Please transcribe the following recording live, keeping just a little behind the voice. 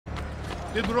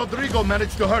Did Rodrigo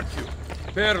manage to hurt you?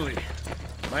 Barely.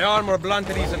 My armor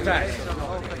blunted his attack.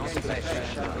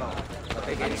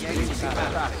 Against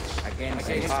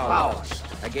powers.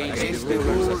 Against the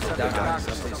rules of the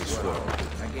darkness of this world.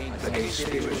 Against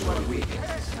spiritual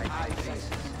weakness.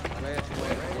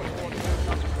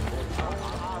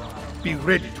 Be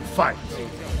ready to fight.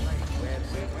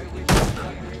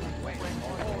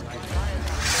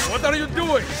 What are you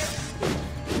doing?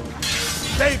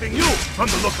 Saving you from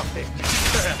the look of things.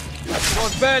 It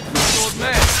was bad for an old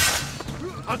man.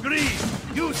 Agreed.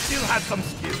 You still have some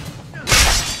skill.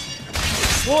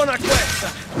 Buona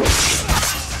questa.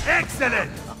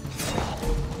 Excellent!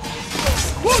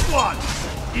 Good one!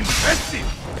 Impressive!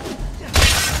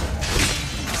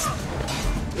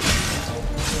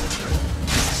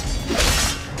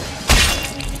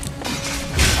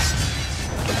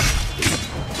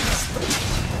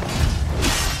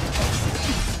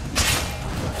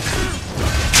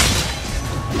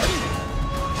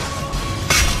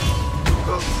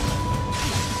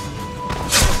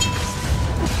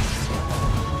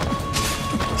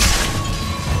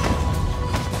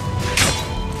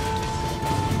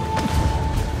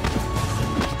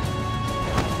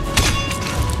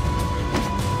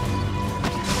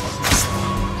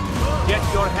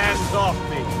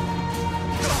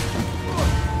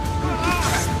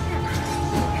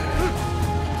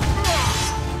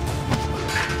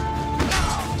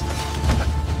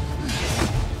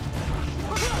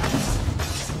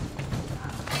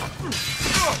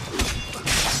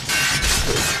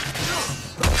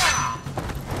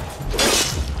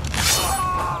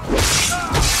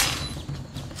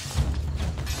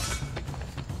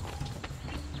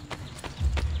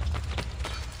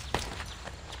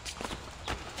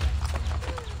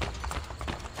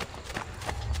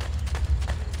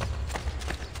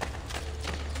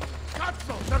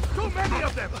 There's too many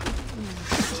of them!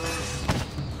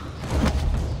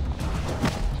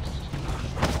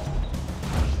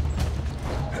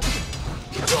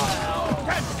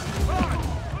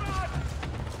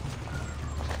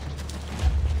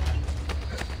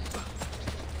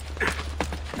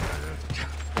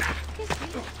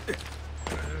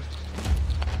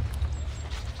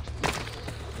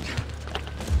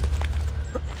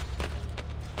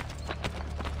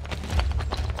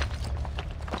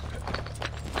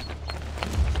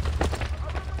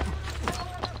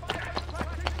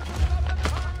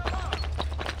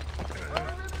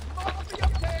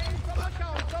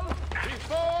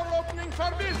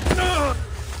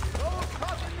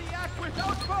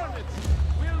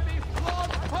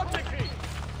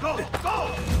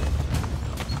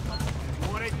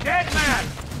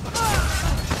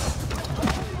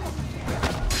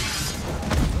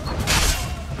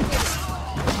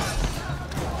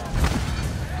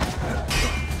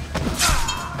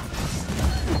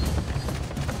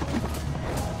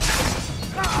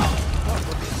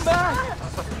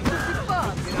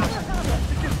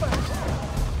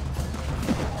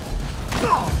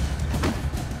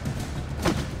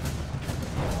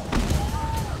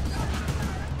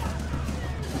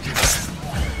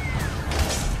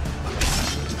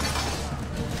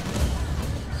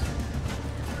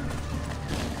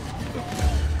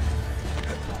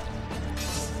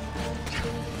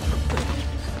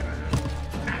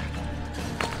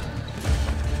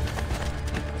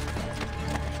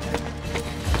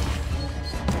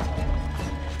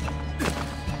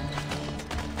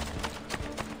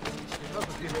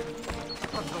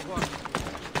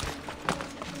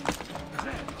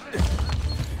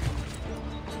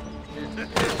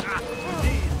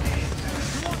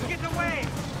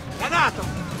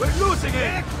 We're losing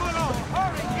it!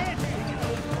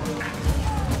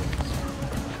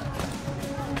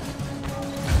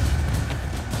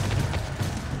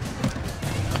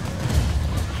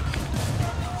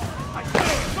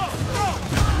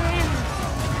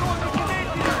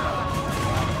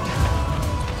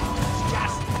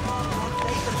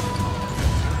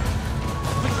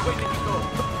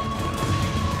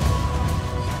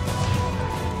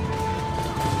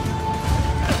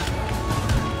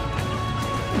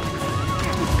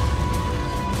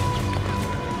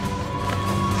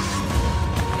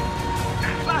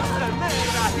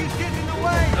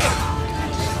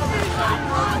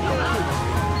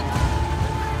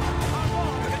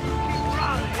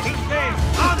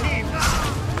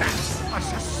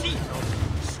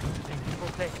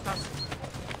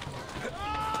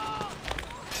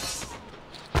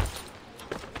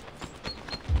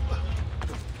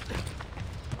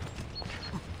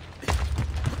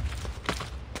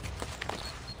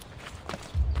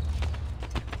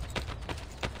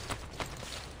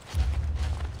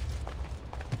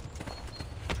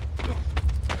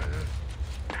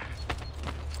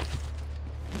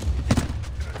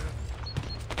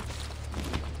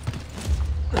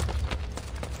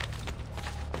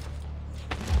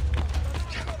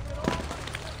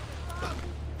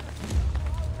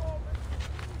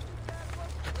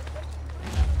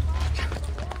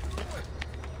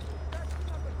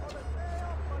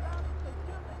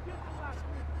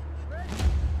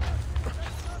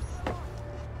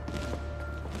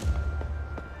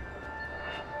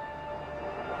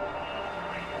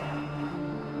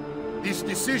 This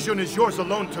decision is yours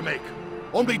alone to make.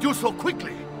 Only do so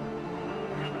quickly.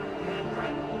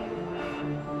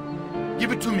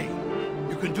 Give it to me.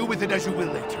 You can do with it as you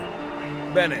will later.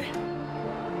 Bene.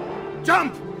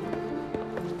 Jump!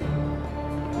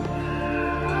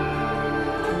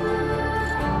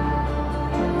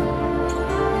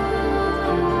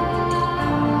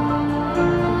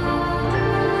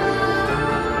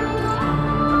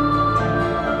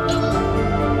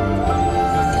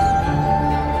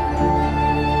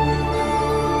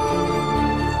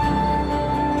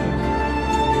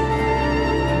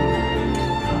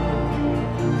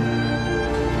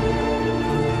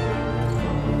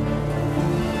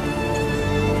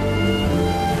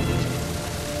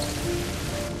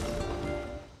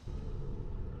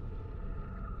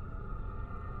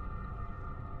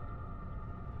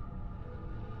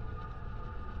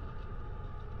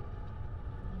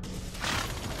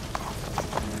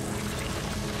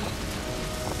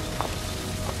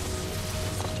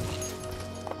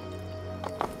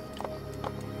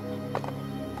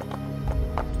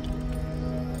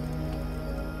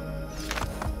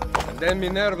 Then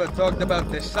Minerva talked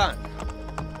about the sun.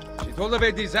 She told of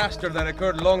a disaster that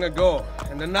occurred long ago,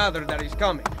 and another that is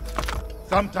coming.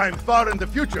 Sometime far in the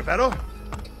future, Vero.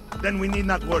 Then we need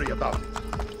not worry about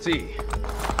it. See.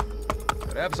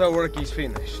 Perhaps our work is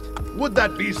finished. Would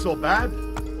that be so bad?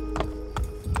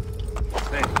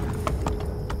 Thank you.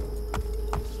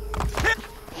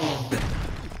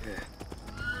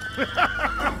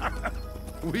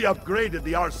 We upgraded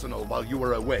the arsenal while you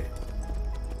were away.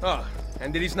 Ah,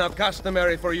 and it is now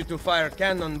customary for you to fire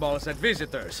cannonballs at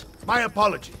visitors. My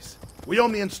apologies. We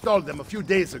only installed them a few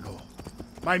days ago.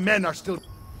 My men are still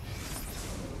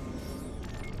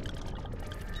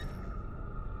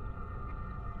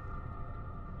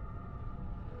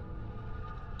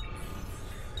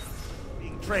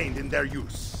being trained in their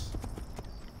use.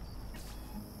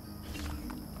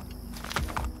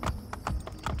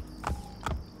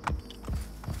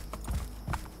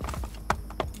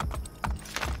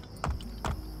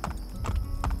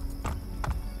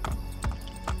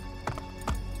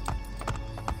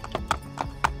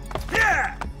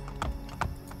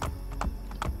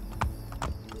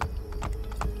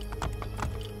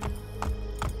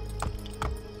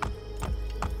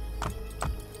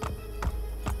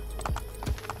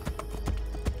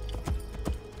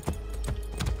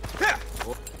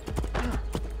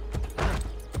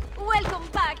 Welcome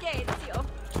back, Ezio.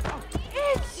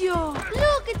 Ezio!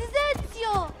 Look, it is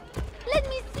Ezio! Let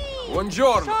me see!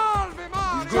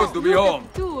 Buongiorno! It's good to be home.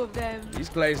 Two of them. This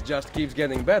place just keeps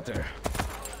getting better.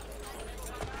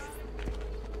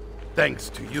 Thanks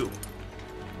to you.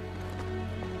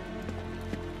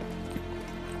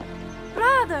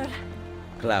 Brother!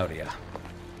 Claudia.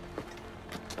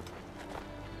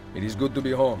 It is good to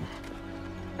be home.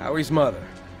 How is Mother?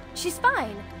 She's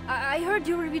fine. I heard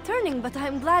you were returning, but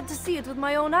I'm glad to see it with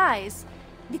my own eyes.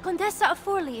 The Contessa of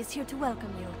Forli is here to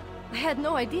welcome you. I had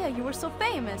no idea you were so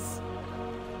famous.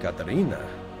 Katarina?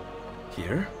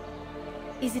 Here?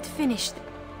 Is it finished?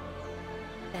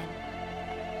 Then?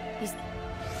 Is...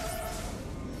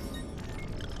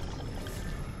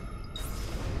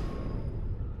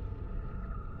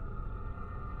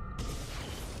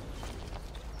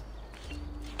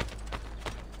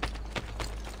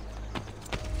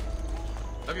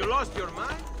 Have you lost your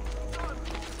mind?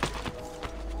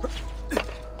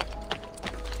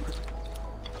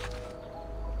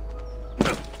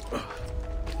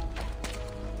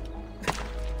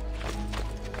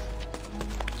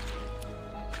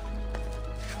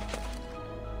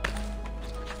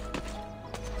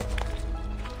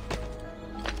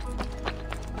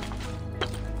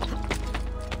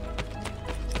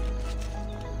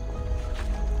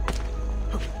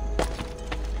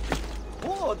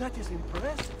 Oh, that is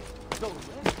impressive. Don't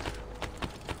rest.